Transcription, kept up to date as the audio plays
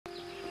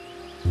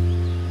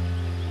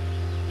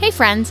Hey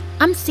friends,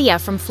 I'm Sia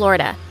from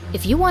Florida.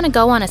 If you want to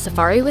go on a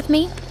safari with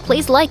me,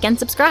 please like and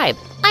subscribe.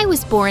 I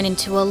was born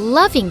into a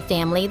loving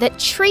family that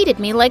treated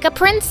me like a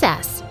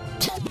princess.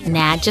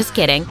 Nah, just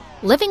kidding.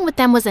 Living with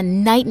them was a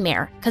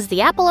nightmare because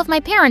the apple of my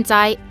parents'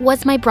 eye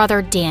was my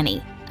brother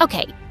Danny.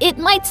 Okay, it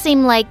might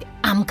seem like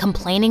I'm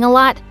complaining a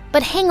lot,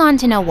 but hang on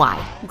to know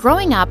why.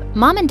 Growing up,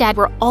 Mom and Dad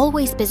were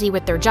always busy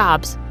with their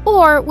jobs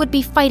or would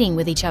be fighting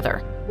with each other.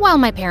 While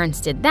my parents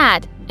did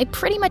that, I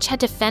pretty much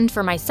had to fend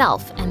for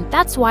myself, and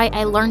that's why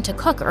I learned to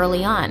cook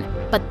early on.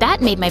 But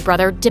that made my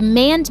brother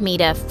demand me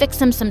to fix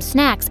him some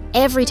snacks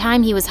every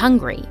time he was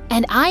hungry,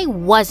 and I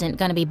wasn't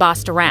gonna be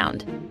bossed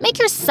around. Make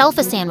yourself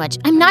a sandwich,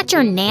 I'm not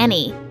your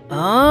nanny.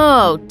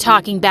 Oh,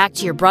 talking back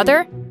to your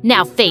brother?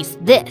 Now face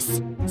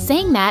this.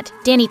 Saying that,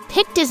 Danny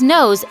picked his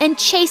nose and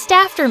chased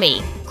after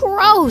me.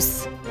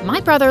 Gross!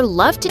 My brother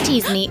loved to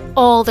tease me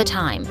all the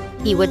time.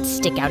 He would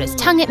stick out his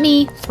tongue at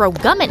me, throw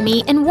gum at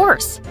me, and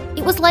worse.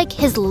 It was like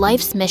his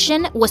life's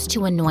mission was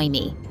to annoy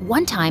me.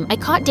 One time, I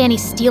caught Danny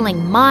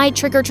stealing my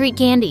trick-or-treat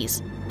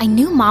candies. I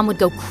knew Mom would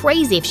go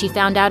crazy if she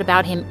found out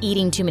about him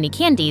eating too many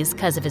candies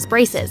because of his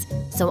braces.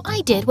 So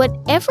I did what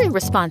every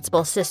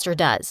responsible sister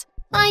does.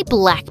 I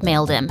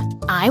blackmailed him.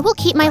 I will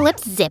keep my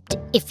lips zipped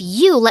if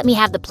you let me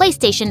have the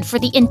PlayStation for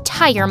the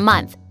entire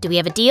month. Do we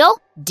have a deal?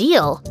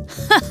 Deal?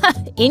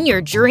 In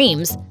your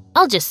dreams.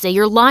 I'll just say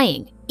you're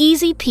lying.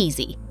 Easy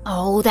peasy.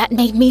 Oh, that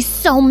made me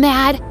so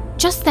mad.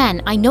 Just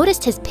then, I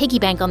noticed his piggy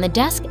bank on the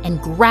desk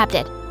and grabbed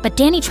it. But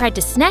Danny tried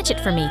to snatch it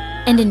from me,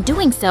 and in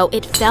doing so,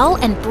 it fell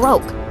and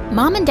broke.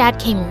 Mom and Dad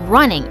came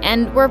running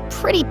and were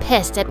pretty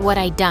pissed at what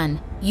I'd done.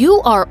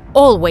 You are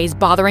always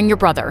bothering your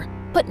brother.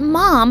 But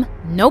Mom,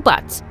 no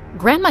buts.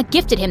 Grandma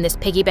gifted him this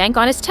piggy bank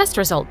on his test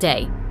result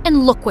day.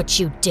 And look what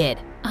you did.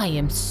 I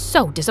am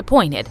so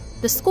disappointed.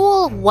 The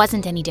school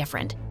wasn't any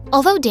different.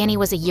 Although Danny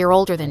was a year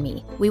older than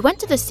me, we went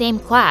to the same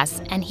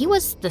class, and he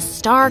was the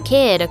star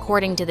kid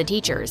according to the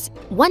teachers.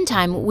 One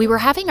time, we were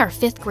having our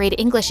 5th grade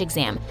English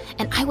exam,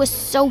 and I was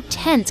so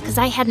tense because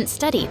I hadn't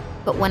studied.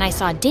 But when I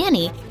saw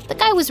Danny, the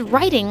guy was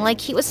writing like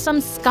he was some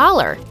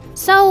scholar.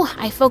 So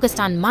I focused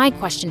on my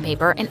question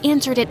paper and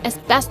answered it as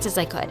best as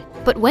I could.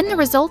 But when the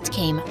results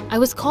came, I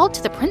was called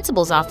to the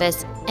principal's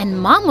office,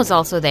 and Mom was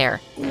also there.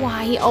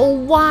 Why, oh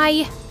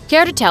why?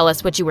 Care to tell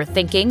us what you were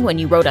thinking when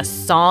you wrote a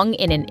song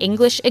in an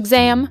English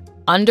exam?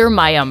 Under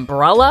my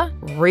umbrella?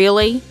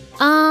 Really?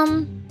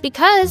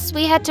 Because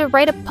we had to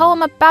write a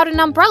poem about an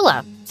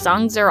umbrella.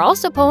 Songs are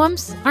also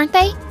poems, aren't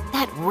they?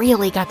 That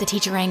really got the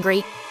teacher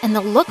angry, and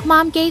the look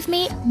Mom gave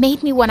me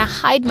made me want to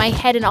hide my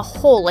head in a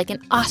hole like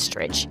an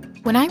ostrich.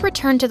 When I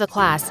returned to the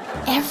class,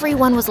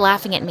 everyone was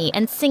laughing at me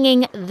and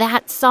singing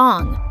that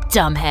song.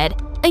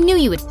 Dumbhead. I knew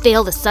you would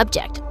fail the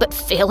subject, but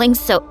failing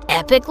so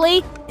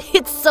epically?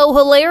 It's so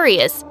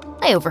hilarious.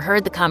 I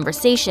overheard the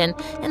conversation,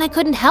 and I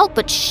couldn't help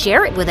but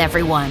share it with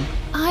everyone.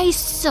 I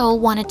so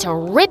wanted to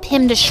rip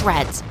him to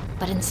shreds,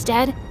 but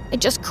instead, I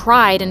just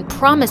cried and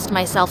promised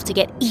myself to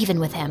get even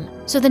with him.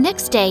 So the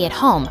next day at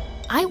home,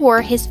 I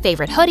wore his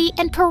favorite hoodie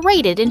and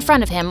paraded in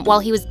front of him while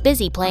he was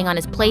busy playing on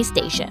his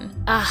PlayStation.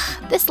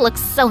 This looks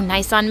so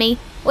nice on me.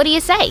 What do you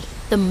say?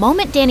 The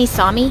moment Danny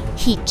saw me,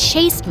 he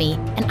chased me,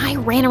 and I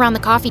ran around the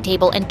coffee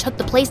table and took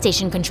the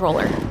PlayStation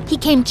controller. He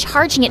came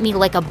charging at me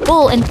like a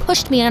bull and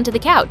pushed me onto the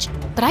couch,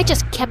 but I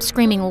just kept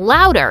screaming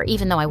louder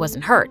even though I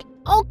wasn't hurt.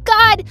 Oh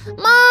God!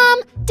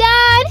 Mom!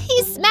 Dad!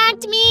 He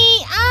smacked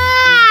me!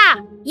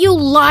 Ah! You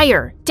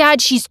liar!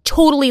 Dad, she's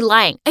totally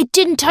lying. I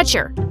didn't touch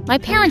her. My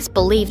parents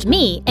believed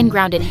me and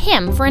grounded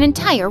him for an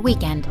entire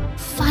weekend.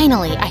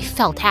 Finally, I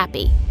felt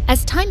happy.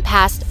 As time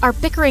passed, our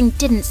bickering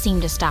didn't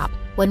seem to stop.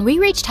 When we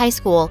reached high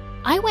school,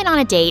 I went on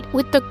a date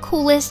with the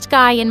coolest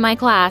guy in my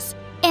class,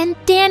 and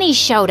Danny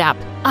showed up.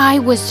 I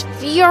was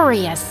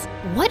furious.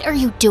 What are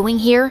you doing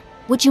here?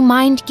 Would you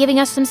mind giving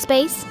us some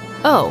space?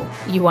 Oh,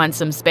 you want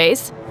some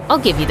space? I'll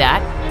give you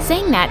that.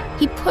 Saying that,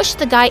 he pushed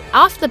the guy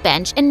off the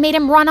bench and made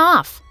him run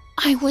off.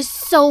 I was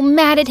so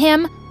mad at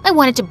him. I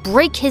wanted to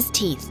break his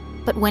teeth.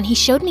 But when he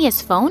showed me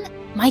his phone,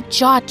 my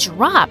jaw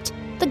dropped.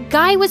 The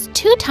guy was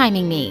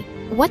two-timing me.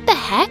 What the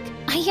heck?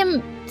 I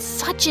am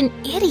such an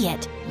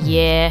idiot.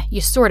 Yeah,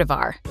 you sort of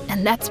are.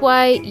 And that's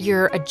why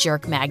you're a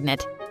jerk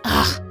magnet.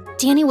 Ugh,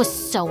 Danny was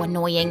so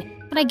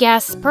annoying. But I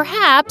guess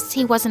perhaps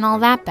he wasn't all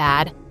that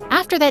bad.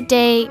 After that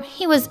day,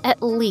 he was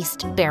at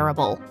least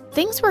bearable.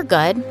 Things were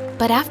good,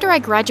 but after I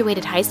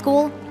graduated high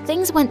school,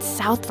 things went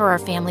south for our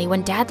family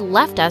when Dad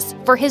left us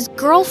for his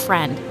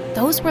girlfriend.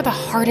 Those were the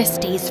hardest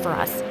days for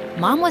us.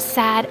 Mom was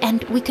sad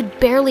and we could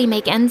barely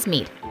make ends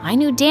meet. I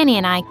knew Danny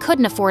and I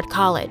couldn't afford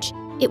college.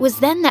 It was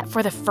then that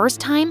for the first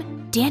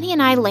time, Danny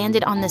and I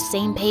landed on the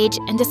same page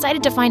and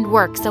decided to find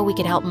work so we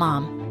could help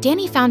Mom.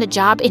 Danny found a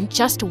job in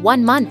just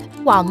 1 month,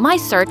 while my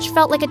search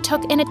felt like it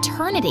took an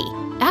eternity.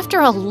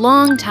 After a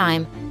long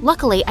time,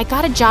 luckily I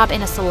got a job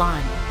in a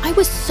salon. I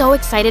was so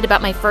excited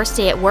about my first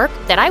day at work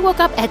that I woke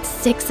up at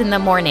 6 in the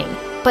morning.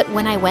 But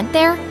when I went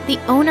there, the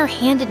owner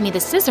handed me the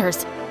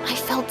scissors. I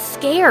felt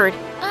scared.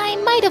 I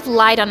might have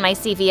lied on my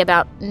CV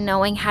about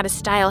knowing how to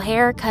style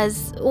hair,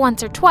 cause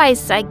once or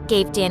twice I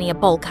gave Danny a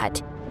bowl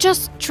cut.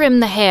 Just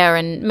trim the hair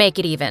and make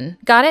it even.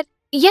 Got it?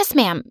 Yes,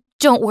 ma'am.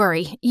 Don't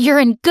worry. You're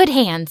in good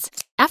hands.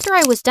 After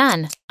I was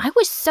done, I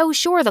was so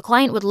sure the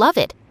client would love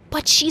it.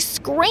 But she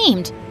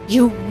screamed,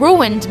 "You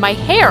ruined my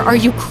hair. Are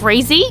you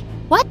crazy?"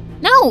 What?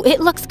 No,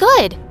 it looks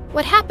good.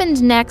 What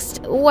happened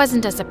next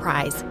wasn't a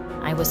surprise.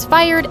 I was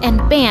fired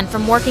and banned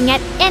from working at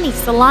any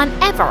salon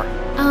ever.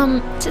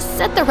 To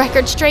set the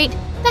record straight,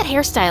 that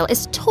hairstyle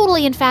is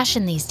totally in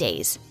fashion these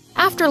days.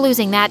 After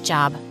losing that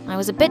job, I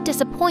was a bit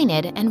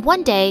disappointed, and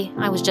one day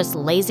I was just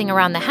lazing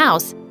around the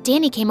house.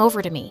 Danny came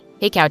over to me.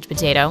 "Hey, Couch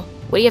Potato,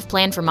 what do you have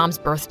planned for Mom's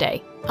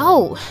birthday?"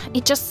 "Oh,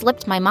 it just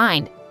slipped my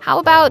mind. How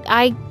about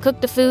I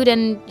cook the food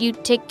and you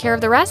take care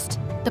of the rest?"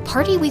 The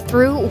party we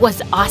threw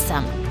was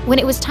awesome. When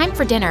it was time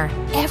for dinner,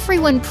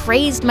 everyone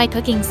praised my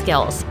cooking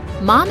skills.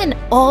 Mom and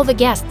all the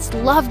guests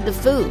loved the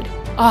food.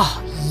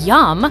 Oh,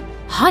 yum!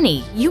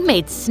 Honey, you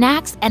made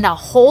snacks and a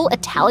whole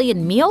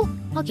Italian meal?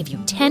 I'll give you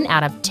 10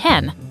 out of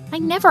 10. I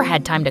never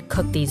had time to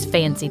cook these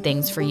fancy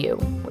things for you.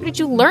 Where did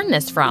you learn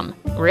this from?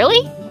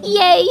 Really?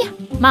 Yay!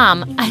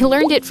 Mom, I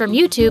learned it from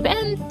YouTube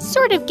and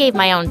sort of gave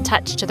my own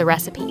touch to the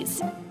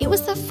recipes. It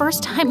was the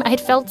first time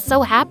I'd felt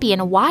so happy in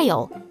a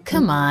while.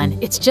 Come on,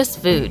 it's just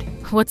food.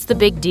 What's the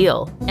big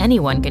deal?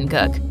 Anyone can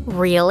cook.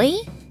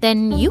 Really?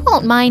 Then you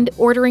won't mind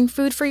ordering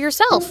food for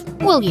yourself,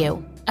 will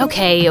you?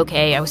 Okay,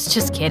 I was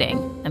just kidding.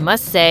 I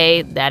must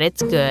say that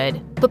it's good.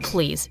 But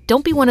please,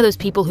 don't be one of those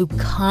people who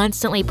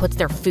constantly puts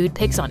their food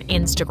pics on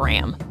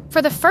Instagram.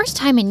 For the first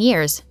time in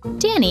years,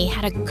 Danny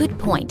had a good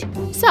point.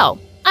 So,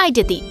 I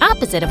did the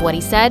opposite of what he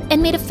said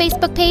and made a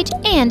Facebook page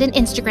and an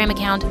Instagram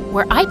account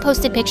where I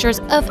posted pictures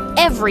of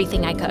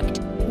everything I cooked.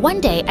 One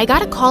day, I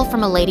got a call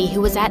from a lady who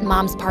was at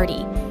Mom's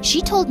party.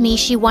 She told me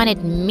she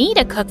wanted me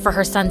to cook for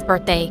her son's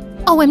birthday.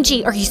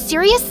 OMG, are you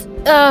serious?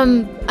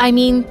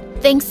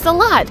 Thanks a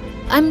lot.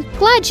 I'm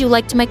glad you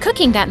liked my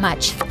cooking that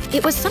much.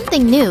 It was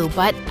something new,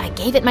 but I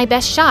gave it my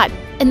best shot,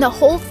 and the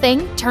whole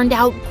thing turned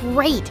out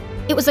great.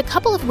 It was a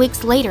couple of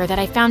weeks later that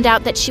I found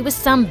out that she was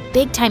some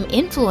big-time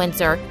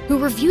influencer who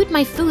reviewed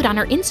my food on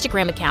her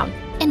Instagram account.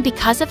 And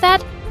because of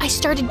that, I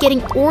started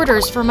getting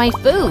orders for my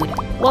food.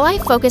 While I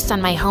focused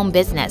on my home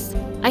business,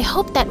 I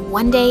hoped that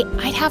one day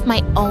I'd have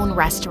my own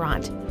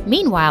restaurant.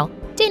 Meanwhile,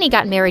 Danny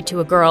got married to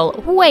a girl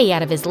way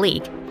out of his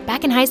league.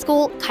 Back in high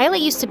school,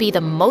 Kylie used to be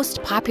the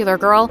most popular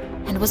girl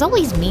and was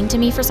always mean to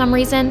me for some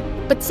reason.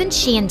 But since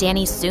she and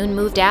Danny soon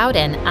moved out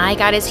and I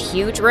got his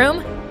huge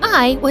room,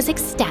 I was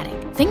ecstatic.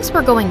 Things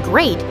were going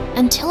great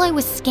until I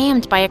was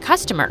scammed by a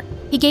customer.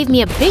 He gave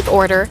me a big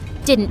order,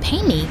 didn't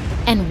pay me,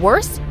 and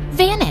worse,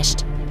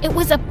 vanished. It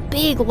was a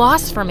big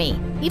loss for me.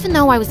 Even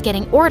though I was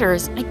getting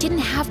orders, I didn't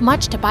have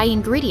much to buy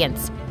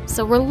ingredients.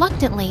 So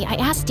reluctantly, I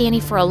asked Danny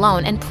for a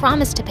loan and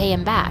promised to pay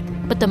him back.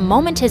 But the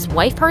moment his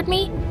wife heard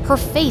me, her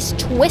face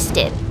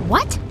twisted.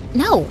 What?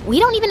 No, we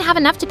don't even have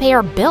enough to pay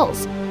our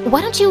bills. Why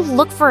don't you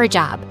look for a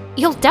job?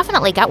 You'll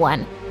definitely get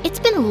one. It's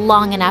been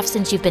long enough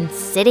since you've been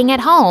sitting at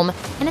home,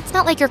 and it's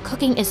not like your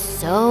cooking is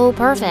so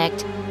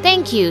perfect.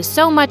 Thank you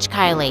so much,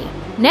 Kylie.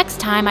 Next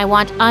time I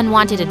want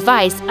unwanted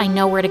advice, I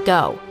know where to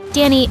go.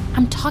 Danny,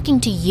 I'm talking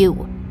to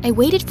you. I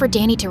waited for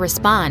Danny to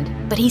respond,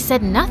 but he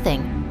said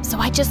nothing, so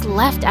I just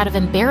left out of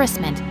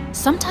embarrassment.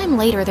 Sometime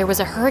later, there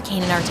was a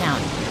hurricane in our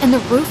town, and the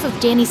roof of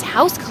Danny's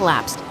house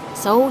collapsed,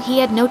 so he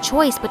had no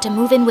choice but to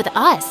move in with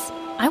us.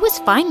 I was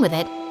fine with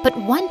it, but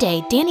one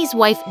day, Danny's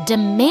wife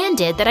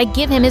demanded that I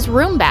give him his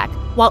room back.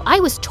 While I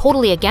was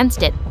totally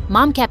against it,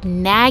 Mom kept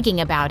nagging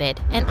about it,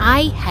 and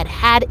I had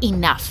had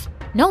enough.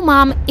 No,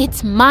 Mom,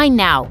 it's mine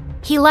now.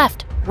 He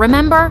left,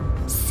 remember?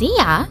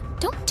 Sia,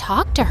 don't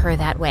talk to her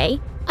that way.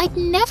 I'd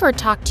never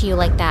talk to you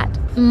like that.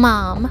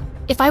 Mom,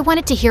 if I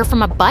wanted to hear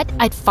from a butt,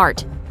 I'd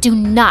fart. Do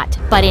not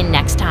butt in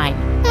next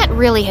time. That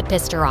really had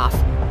pissed her off.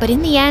 But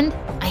in the end,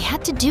 I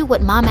had to do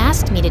what Mom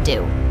asked me to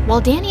do.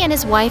 While Danny and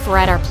his wife were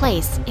at our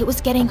place, it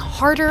was getting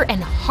harder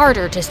and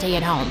harder to stay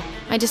at home.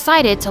 I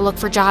decided to look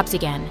for jobs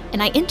again,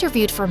 and I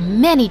interviewed for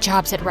many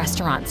jobs at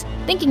restaurants,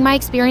 thinking my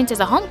experience as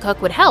a home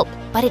cook would help,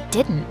 but it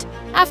didn't.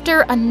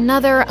 After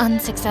another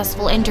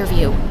unsuccessful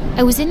interview,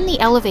 I was in the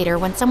elevator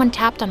when someone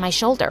tapped on my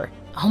shoulder.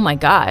 Oh my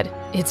God,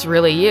 it's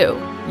really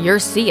you. You're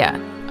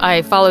Sia.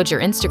 I followed your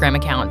Instagram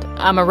account.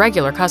 I'm a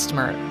regular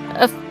customer.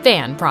 A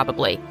fan,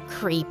 probably.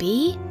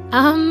 Creepy?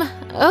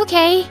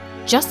 Okay.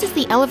 Just as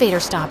the elevator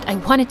stopped, I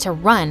wanted to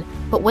run,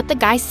 but what the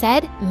guy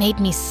said made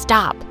me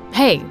stop.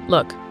 Hey,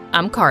 look,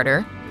 I'm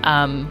Carter.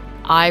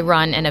 I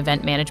run an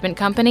event management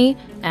company,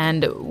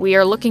 and we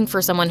are looking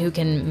for someone who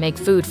can make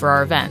food for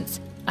our events.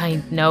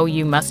 I know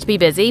you must be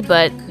busy,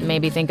 but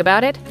maybe think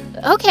about it.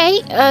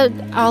 Okay,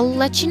 I'll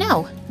let you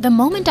know. The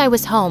moment I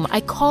was home,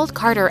 I called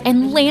Carter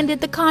and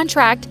landed the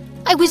contract.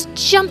 I was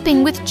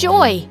jumping with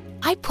joy.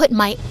 I put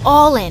my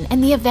all in,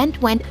 and the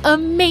event went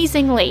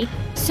amazingly.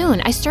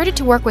 Soon, I started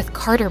to work with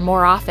Carter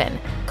more often.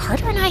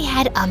 Carter and I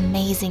had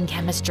amazing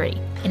chemistry,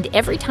 and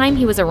every time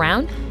he was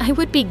around, I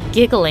would be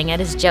giggling at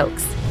his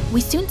jokes. We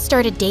soon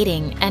started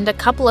dating, and a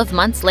couple of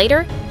months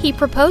later, he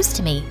proposed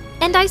to me,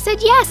 and I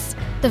said yes.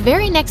 The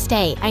very next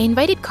day, I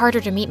invited Carter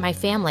to meet my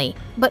family,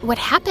 but what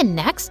happened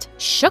next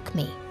shook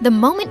me. The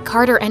moment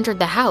Carter entered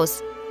the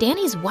house,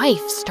 Danny's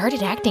wife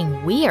started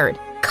acting weird.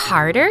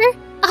 Carter?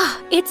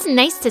 Ah, it's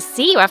nice to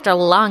see you after a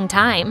long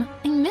time.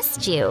 I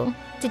missed you.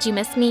 Did you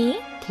miss me?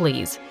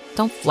 Please,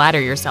 don't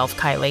flatter yourself,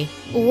 Kylie.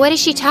 What is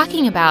she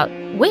talking about?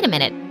 Wait a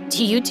minute,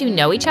 do you two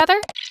know each other?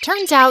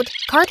 Turns out,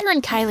 Carter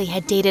and Kylie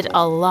had dated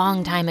a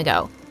long time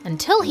ago,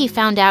 until he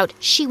found out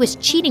she was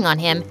cheating on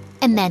him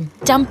and then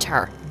dumped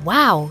her.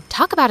 Wow,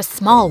 talk about a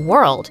small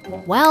world.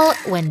 Well,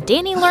 when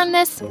Danny learned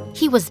this,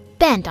 he was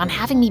bent on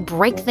having me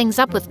break things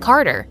up with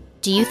Carter.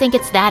 Do you think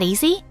it's that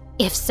easy?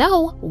 If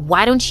so,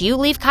 why don't you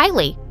leave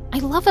Kylie? I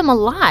love him a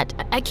lot.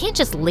 I can't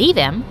just leave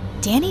him.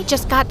 Danny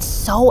just got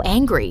so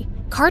angry.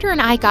 Carter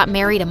and I got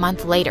married a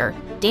month later.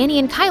 Danny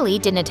and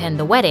Kylie didn't attend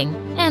the wedding,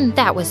 and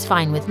that was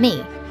fine with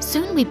me.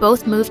 Soon we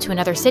both moved to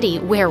another city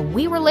where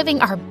we were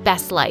living our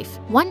best life.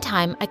 One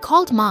time, I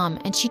called Mom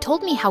and she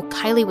told me how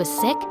Kylie was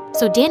sick,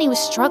 so Danny was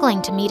struggling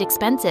to meet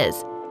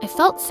expenses. I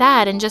felt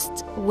sad and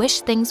just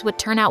wished things would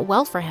turn out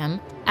well for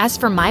him. As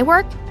for my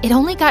work, it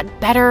only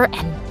got better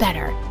and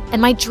better, and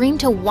my dream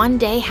to one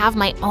day have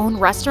my own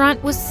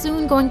restaurant was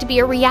soon going to be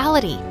a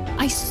reality.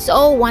 I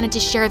so wanted to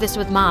share this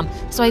with Mom,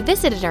 so I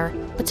visited her,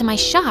 but to my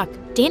shock,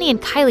 Danny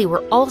and Kylie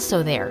were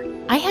also there.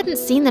 I hadn't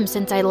seen them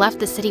since I left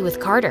the city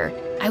with Carter.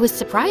 I was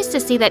surprised to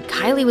see that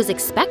Kylie was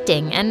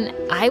expecting, and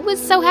I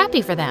was so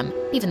happy for them.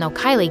 Even though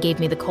Kylie gave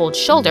me the cold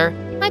shoulder,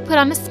 I put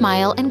on a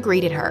smile and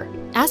greeted her.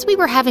 As we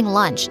were having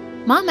lunch,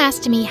 Mom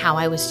asked me how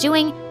I was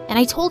doing, and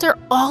I told her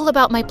all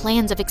about my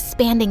plans of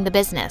expanding the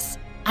business.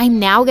 I'm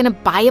now gonna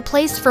buy a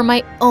place for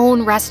my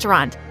own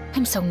restaurant.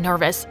 I'm so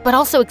nervous, but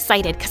also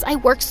excited because I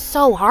worked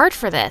so hard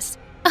for this.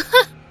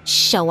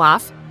 Show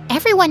off.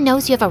 Everyone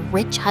knows you have a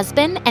rich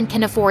husband and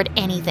can afford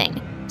anything.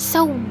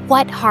 So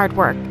what hard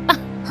work?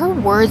 Her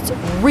words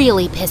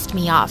really pissed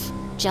me off.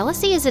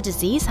 Jealousy is a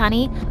disease,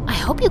 honey. I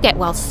hope you get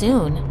well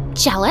soon.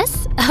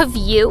 Jealous? Of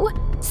you?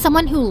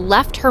 Someone who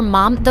left her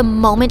mom the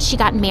moment she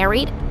got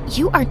married?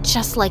 You are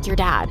just like your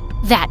dad.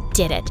 That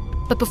did it.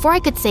 But before I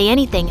could say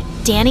anything,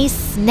 Danny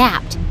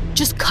snapped.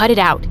 Just cut it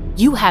out.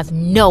 You have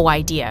no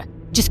idea.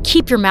 Just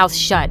keep your mouth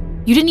shut.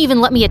 You didn't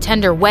even let me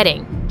attend her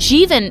wedding.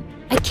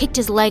 I kicked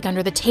his leg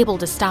under the table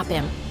to stop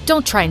him.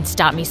 Don't try and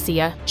stop me,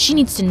 Sia. She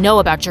needs to know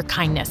about your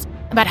kindness,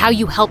 about how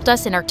you helped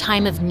us in our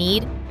time of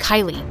need.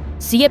 Kylie,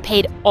 Sia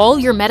paid all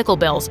your medical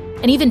bills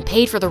and even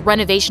paid for the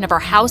renovation of our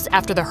house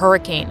after the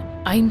hurricane.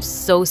 I'm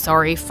so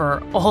sorry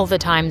for all the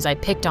times I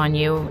picked on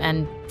you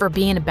and for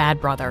being a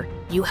bad brother.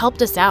 You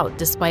helped us out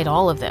despite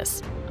all of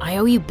this. I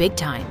owe you big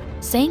time.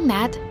 Saying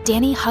that,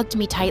 Danny hugged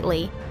me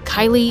tightly.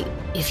 Kylie,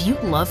 if you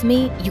love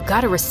me, you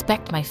gotta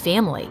respect my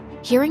family.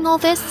 Hearing all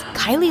this,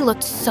 Kylie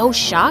looked so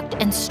shocked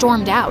and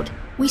stormed out.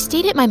 We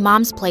stayed at my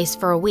mom's place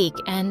for a week,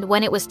 and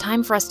when it was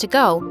time for us to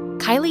go,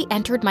 Kylie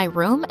entered my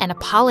room and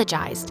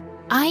apologized.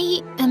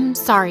 I am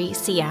sorry,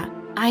 Sia.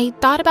 I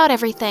thought about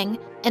everything,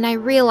 and I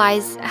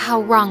realized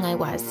how wrong I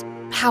was.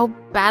 How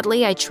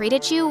badly I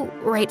treated you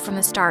right from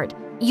the start.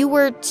 You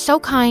were so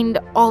kind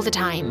all the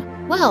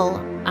time.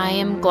 Well, I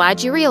am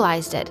glad you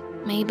realized it.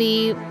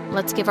 Maybe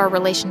let's give our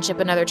relationship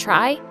another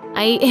try?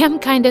 I am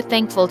kind of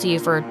thankful to you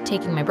for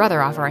taking my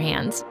brother off our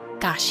hands.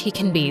 Gosh, he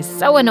can be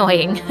so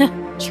annoying.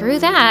 True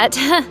that.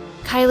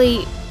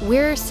 Kylie,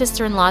 we're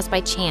sister-in-laws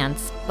by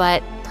chance,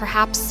 but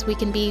perhaps we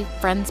can be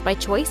friends by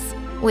choice?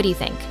 What do you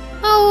think?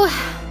 Oh,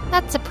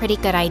 that's a pretty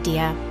good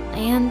idea.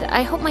 And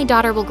I hope my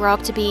daughter will grow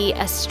up to be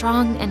as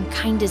strong and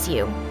kind as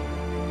you.